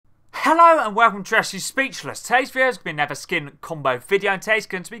Hello and welcome to Rescue Speechless. Today's video is going to be another skin combo video and today's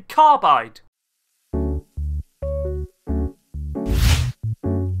going to be Carbide.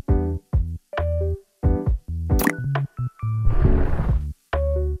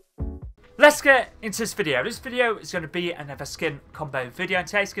 Let's get into this video. This video is going to be another skin combo video and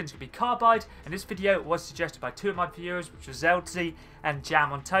today's skin is going to be Carbide, and this video was suggested by two of my viewers, which was Zeldsy and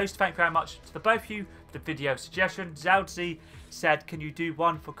Jam on Toast. Thank you very much to both of you for the video suggestion. Zeldsy said, can you do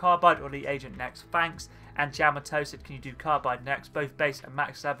one for Carbide or Elite Agent next? Thanks. And Jam on Toast said, can you do Carbide next, both base and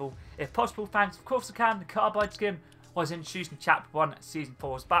max level if possible? Thanks. Of course I can. The Carbide skin was introduced in Chapter 1 Season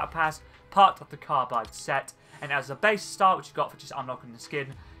 4's Battle Pass, part of the Carbide set. And as a base start, which you got for just unlocking the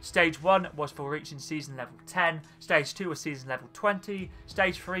skin, Stage 1 was for reaching Season Level 10, Stage 2 was Season Level 20,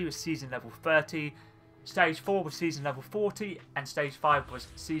 Stage 3 was Season Level 30, Stage 4 was Season Level 40, and Stage 5 was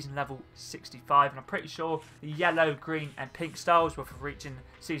Season Level 65. And I'm pretty sure the yellow, green, and pink styles were for reaching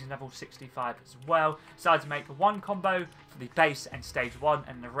Season Level 65 as well. Decided to make one combo for the base and Stage 1,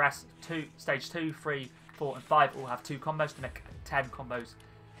 and the rest, Stage 2, 3, 4, and 5 all have 2 combos to make 10 combos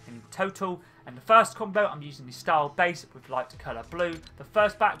in total. And the first combo, I'm using the style base with light colour blue. The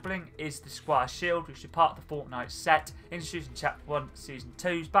first back bling is the Squire Shield, which is part of the Fortnite set, introduced in Chapter 1 Season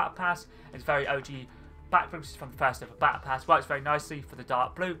 2's Battle Pass. It's very OG back bling, from the first ever Battle Pass. Works very nicely for the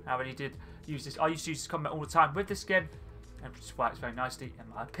dark blue. I really did use this. I used to use this combo all the time with the skin, and it just works very nicely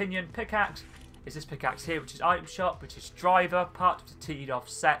in my opinion. Pickaxe is this pickaxe here, which is Item Shop, which is Driver, part of the Teed Off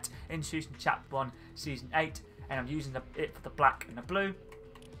set, introduced in Chapter 1 Season 8, and I'm using it for the black and the blue.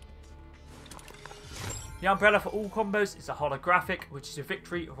 The umbrella for all combos is a holographic, which is a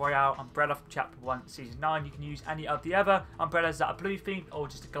Victory Royale umbrella from Chapter 1 Season 9. You can use any of the other umbrellas that are blue themed, or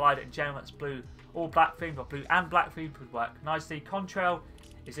just a glider in general that's blue or black themed, or blue and black themed would work nicely. Contrail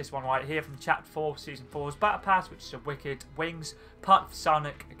is this one right here from Chapter 4 Season 4's Battle Pass, which is a Wicked Wings, part of the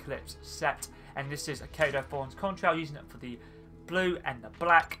Psyonix Eclipse set. And this is a Kado Thorns Contrail, using it for the blue and the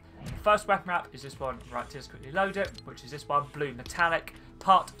black. The first weapon wrap is this one right here, let's quickly load it, which is this one, Blue Metallic,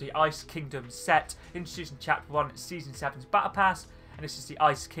 part of the Ice Kingdom set, introduced in Chapter 1 Season 7's Battle Pass. And this is the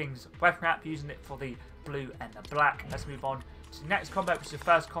Ice King's weapon wrap, using it for the blue and the black. Let's move on to the next combo, which is the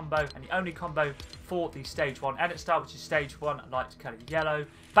first combo and the only combo for the Stage 1 edit style, which is Stage 1 light coloured yellow.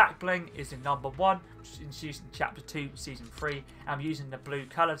 Back bling is the number 1, which is introduced in Chapter 2 Season 3. I'm using the blue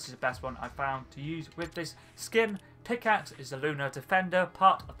colour. This is the best one I found to use with this skin. Pickaxe is the Lunar Defender,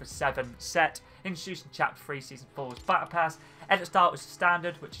 part of the 7 set, introduced in Chapter 3 Season 4's Battle Pass. Edit style is the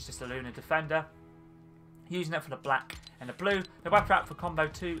standard, which is just the Lunar Defender, using it for the black and the blue. The weapon wrap for combo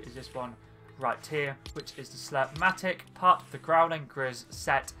 2 is this one right here, which is the Slurpmatic, part of the Growling Grizz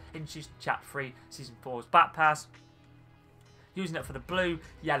set, introduced in Chapter 3 Season 4's Battle Pass. Using it for the blue,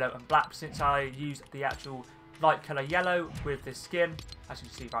 yellow, and black, since I used the actual light colour yellow with this skin, as you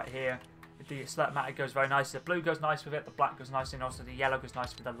can see right here. The Slurpmatic goes very nice, the blue goes nice with it, the black goes nice, and also the yellow goes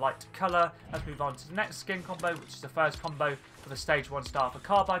nice with the light colour. Let's move on to the next skin combo, which is the first combo for the Stage 1 style for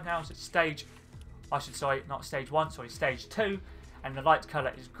Carbide now. So it's Stage 2, and the light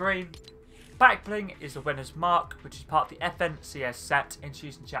colour is green. Back bling is the Winner's Mark, which is part of the FNCS set,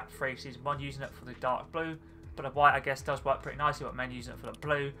 introduced in Chapter 3 Season 1, using it for the dark blue. But the white, I guess, does work pretty nicely, but men using it for the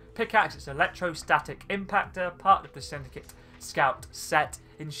blue. Pickaxe is Electrostatic Impactor, part of the Syndicate Scout set,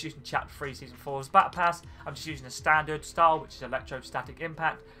 introduced in Chapter 3 Season 4's Battle Pass. I'm just using a standard style, which is Electrostatic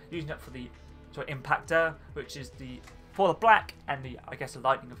Impact, using it for the Impactor, which is for the black and the, I guess, the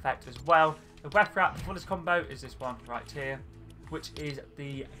lightning effect as well. The weapon wrap for this combo is this one right here, which is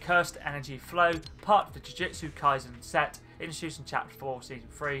the Cursed Energy Flow, part of the Jujutsu Kaisen set, introduced in Chapter 4 Season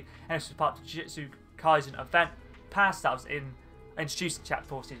 3, and this was part of the Jujutsu Kaisen event pass that was introduced in Chapter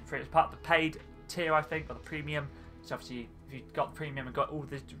 4 Season 3. It was part of the paid tier, I think, or the premium. So obviously, if you got the premium and got all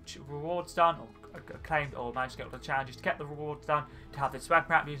the rewards done, or claimed, or managed to get all the challenges to get the rewards done, to have this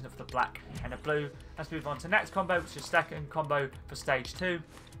weapon wrap, using it for the black and the blue. Let's move on to the next combo, which is the second combo for Stage 2.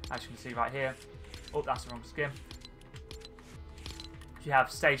 As you can see right here. Oh, that's the wrong skin. You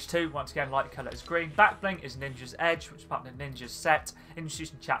have Stage 2, once again, light colour is green. Back bling is Ninja's Edge, which is part of the Ninja's set,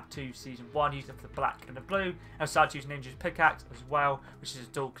 introduced in Chapter 2 Season 1, using it for the black and the blue. I started using Ninja's Pickaxe as well, which is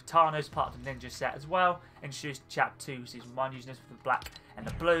a dual katanas, part of the Ninja set as well, introduced in Chapter 2 Season 1, using this for the black and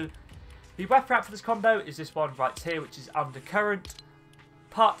the blue. The weapon wrap for this combo is this one right here, which is Undercurrent,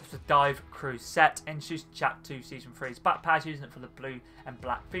 part of the Dive Crew set, introduced in Chapter 2 Season 3's Battle Pass, using it for the blue and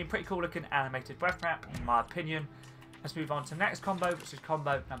black theme. Pretty cool looking animated weapon wrap, in my opinion. Let's move on to the next combo, which is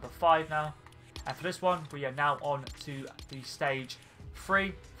combo number 5 now. And for this one, we are now on to the Stage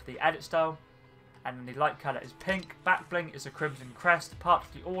 3 for the edit style. And then the light colour is pink. Back bling is a Crimson Crest, part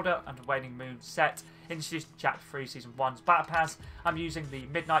of the Order and the Waning Moon set, introduced in Chapter 3 Season 1's Battle Pass. I'm using the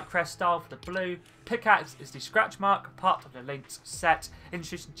Midnight Crest style for the blue. Pickaxe is the Scratch Mark, part of the Link's set,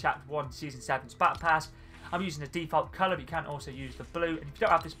 introduced in Chapter 1 Season 7's Battle Pass. I'm using the default colour, but you can also use the blue. And if you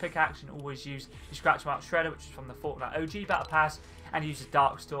don't have this pickaxe, you can always use the Scratch Mark Shredder, which is from the Fortnite OG Battle Pass, and use the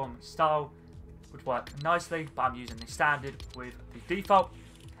Dark Storm style, would work nicely, but I'm using the standard with the default.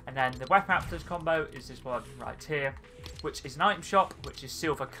 And then the weapon wrap for this combo is this one right here, which is an item shop, which is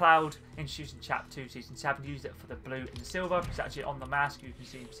Silver Cloud, introduced in Chapter 2 Season 7. Used it for the blue and the silver. It's actually on the mask, you can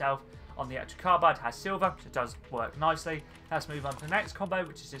see himself on the actual carbide has silver, so it does work nicely. Let's move on to the next combo,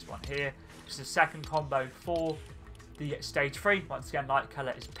 which is this one here, which is the second combo for the stage 3. Once again, light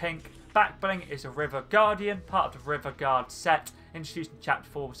colour is pink. Back bling is a River Guardian, part of the River Guard set, introduced in Chapter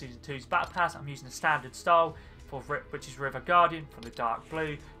 4 Season 2's Battle Pass. I'm using the standard style, which is River Guardian from the dark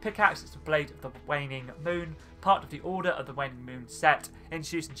blue. Pickaxe is the Blade of the Waning Moon, part of the Order of the Waning Moon set,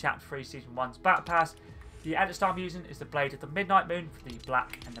 introduced in Chapter 3 Season 1's Battle Pass. The edit style I'm using is the Blade of the Midnight Moon for the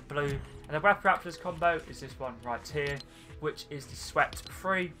black and the blue. And the weapon wrap for this combo is this one right here, which is the Sweat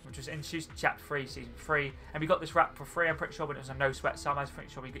Free, which was introduced in Chapter 3 Season 3. And we got this wrap for free, I'm pretty sure, when it was a no sweat sum. I was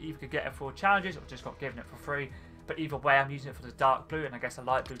pretty sure we either could get it for challenges or just got given it for free. But either way, I'm using it for the dark blue, and I guess the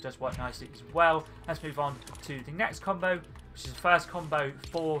light blue does work nicely as well. Let's move on to the next combo, which is the first combo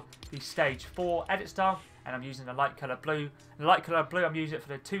for the Stage 4 edit style. And I'm using the light colour blue. The light colour blue, I'm using it for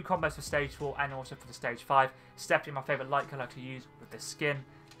the 2 combos for Stage 4 and also for the Stage 5. It's definitely my favourite light colour to use with the skin.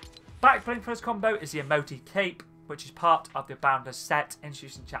 Back bling for this combo is the Emote Cape, which is part of the Boundless set,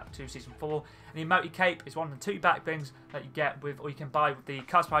 introduced in Chapter 2 Season 4. And the Emote Cape is one of the 2 back blings that you get with, or you can buy with the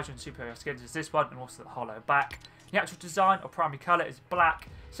customization and superior skins. Is this one and also the hollow back. The actual design or primary colour is black,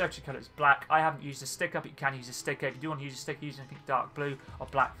 secondary colour is black. I haven't used a sticker, but you can use a sticker. If you do want to use a sticker, using anything dark blue or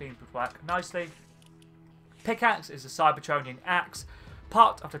black themed would work nicely. Pickaxe is a Cybertronian axe,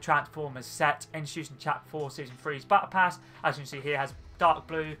 part of the Transformers set, introduced in Chapter 4 Season 3's Battle Pass. As you can see here, has dark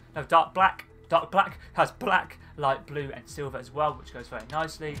black, has black, light blue and silver as well, which goes very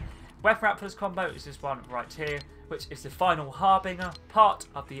nicely. Weapon wrap for this combo is this one right here, which is the Final Harbinger, part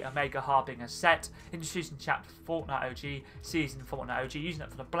of the Omega Harbinger set, introduced in Chapter Fortnite OG, Season Fortnite OG, using it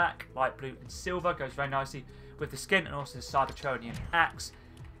for the black, light blue and silver, goes very nicely with the skin and also the Cybertronian axe.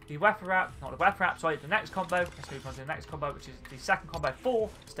 The weapon wrap, not the weapon wrap, sorry, the next combo, let's move on to the next combo, which is the second combo for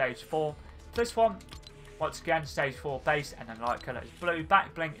Stage 4. This one, once again, Stage 4 base, and then light colour is blue.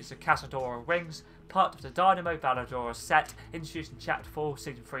 Back bling is the Casadora Wings, part of the Dynamo Valadora set, introduced in Chapter 4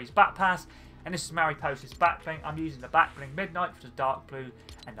 Season 3's Battle Pass. And this is Mariposa's back bling. I'm using the back bling Midnight for the dark blue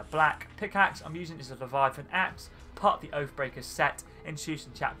and the black. Pickaxe I'm using is a Leviathan axe, part of the Oathbreaker set, introduced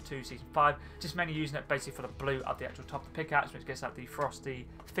in Chapter 2 Season 5. Just mainly using it basically for the blue of the actual top of the pickaxe, which gets like the frosty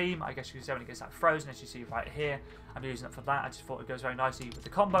theme. I guess you can say when it gets like frozen, as you see right here. I'm using it for that. I just thought it goes very nicely with the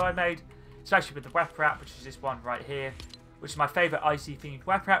combo I made, especially with the weapon wrap, which is this one right here, which is my favourite icy themed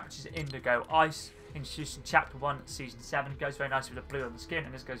weapon wrap, which is Indigo Ice, introduced in Chapter 1 Season 7. Goes very nicely with the blue on the skin,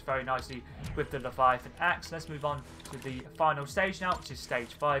 and this goes very nicely with the Leviathan axe. Let's move on to the final stage now, which is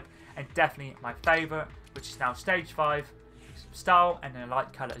Stage 5, and definitely my favourite, which is now Stage 5 style, and the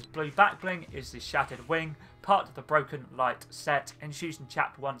light colour is blue. Back bling is the Shattered Wing, part of the Broken Light set, introduced in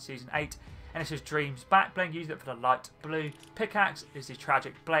Chapter 1 Season 8. And this is Dreams back bling, using it for the light blue. Pickaxe is the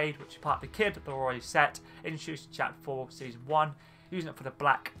Tragic Blade, which is part of the Kid the Roy set, introduced in Chapter 4 Season 1, using it for the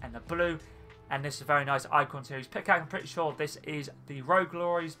black and the blue. And this is a very nice Icon Series pickaxe. I'm pretty sure this is the Rogue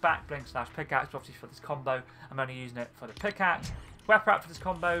Glories back bling slash pickaxe, but obviously for this combo, I'm only using it for the pickaxe. Weapon wrap for this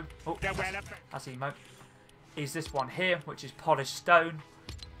combo, that's the emote, is this one here, which is Polished Stone,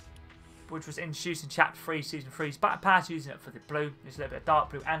 which was introduced in Chapter 3 Season 3's Battle Pass, using it for the blue. There's a little bit of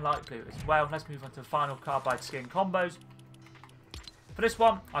dark blue and light blue as well. Let's move on to the final Carbide Skin combos. For this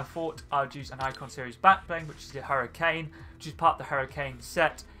one, I thought I would use an Icon Series back bling, which is the Hurricane, which is part of the Hurricane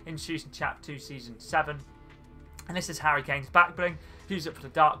set, introduced in Chapter 2 Season 7. And this is Hurricane's back bling. Use it for the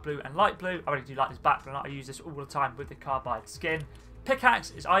dark blue and light blue. I really do like this back bling. I use this all the time with the Carbide Skin.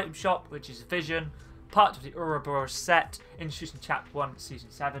 Pickaxe is Item Shop, which is Vision, part of the Ouroboros set, introduced in Chapter 1 Season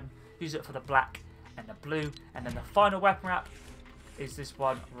 7. Use it for the black and the blue. And then the final weapon wrap is this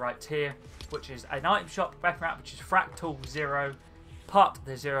one right here, which is an Item Shop weapon wrap, which is Fractal Zero, part of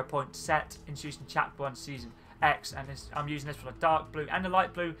the 0 point set, introduced in Chapter 1 Season X. And this, I'm using this for the dark blue and the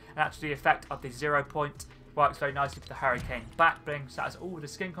light blue, and actually the effect of the 0 point works very nicely with the Hurricane back bling. So that's all the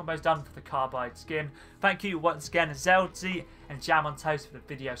skin combos done for the Carbide Skin. Thank you once again Zeldsy and Jam on Toast for the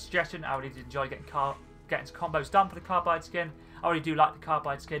video suggestion. I really did enjoy getting combos done for the Carbide Skin. I really do like the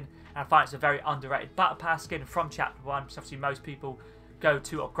Carbide Skin, and I find it's a very underrated Battle Pass skin from Chapter 1, because obviously most people go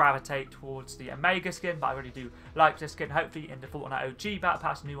to or gravitate towards the Omega skin, but I really do like this skin. Hopefully in the Fortnite OG Battle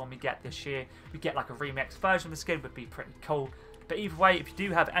Pass, new one we get this year, we get like a remix version of the skin, would be pretty cool. But either way, if you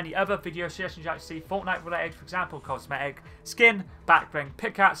do have any other video suggestions you'd like to see Fortnite related, for example, cosmetic, skin, backbling,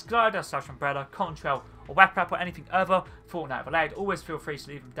 pickaxe, glider, umbrella, contrail, or wrap or anything other Fortnite related, always feel free to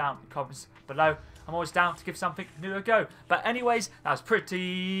leave them down in the comments below. I'm always down to give something new a go. But anyways, that was pretty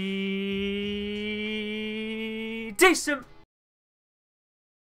decent.